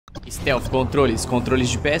Stealth controles, controles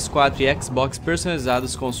de PS4 e Xbox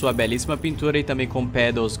personalizados com sua belíssima pintura e também com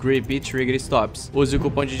pedals, grip e trigger stops. Use o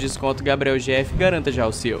cupom de desconto GabrielGF e garanta já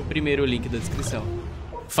o seu. Primeiro link da descrição.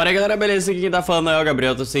 Fala aí, galera, beleza? Aqui quem tá falando é o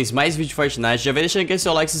Gabriel, então vocês mais vídeo de Fortnite. Já vai deixando aqui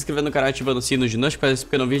seu like, se inscrevendo no canal, ativando o sino de notificações,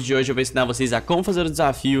 porque no vídeo de hoje eu vou ensinar vocês a como fazer o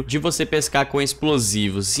desafio de você pescar com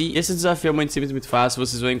explosivos. E esse desafio é muito simples, muito fácil.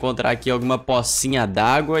 Vocês vão encontrar aqui alguma pocinha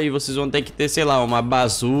d'água e vocês vão ter que ter, sei lá, uma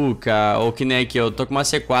bazuca, ou que nem aqui, eu tô com uma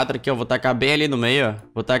C4 aqui, eu vou tacar bem ali no meio, ó.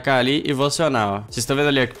 Vou tacar ali e vou acionar, ó. Vocês estão vendo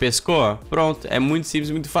ali, ó, que pescou, ó? Pronto, é muito simples,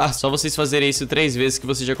 muito fácil. Só vocês fazerem isso 3 vezes que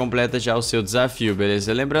você já completa já o seu desafio,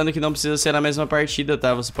 beleza? Lembrando que não precisa ser na mesma partida,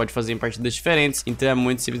 tá? Você pode fazer em partidas diferentes, então é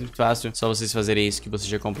muito simples, muito fácil. Só vocês fazerem isso que vocês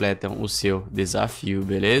já completam o seu desafio,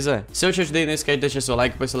 beleza? Se eu te ajudei, não esquece de deixar seu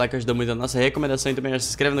like, pois seu like ajuda muito a nossa recomendação. E também já se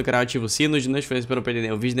inscreve no canal, ativa o sino de notificações para não perder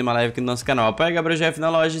nenhum vídeo nem uma live aqui no nosso canal. Apoia GabrielGF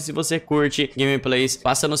na loja. Se você curte gameplays,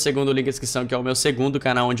 passa no segundo link da descrição, que é o meu segundo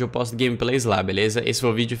canal onde eu posto gameplays lá, beleza? Esse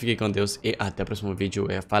foi o vídeo, fique com Deus e até o próximo vídeo.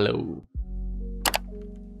 Falou!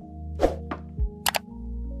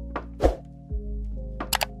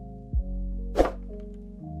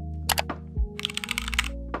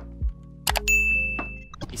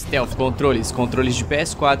 Stealth controles, controles de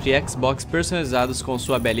PS4 e Xbox personalizados com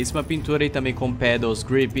sua belíssima pintura e também com pedals,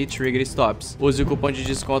 grip e trigger stops. Use o cupom de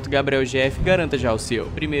desconto GabrielGF e garanta já o seu.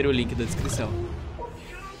 Primeiro link da descrição.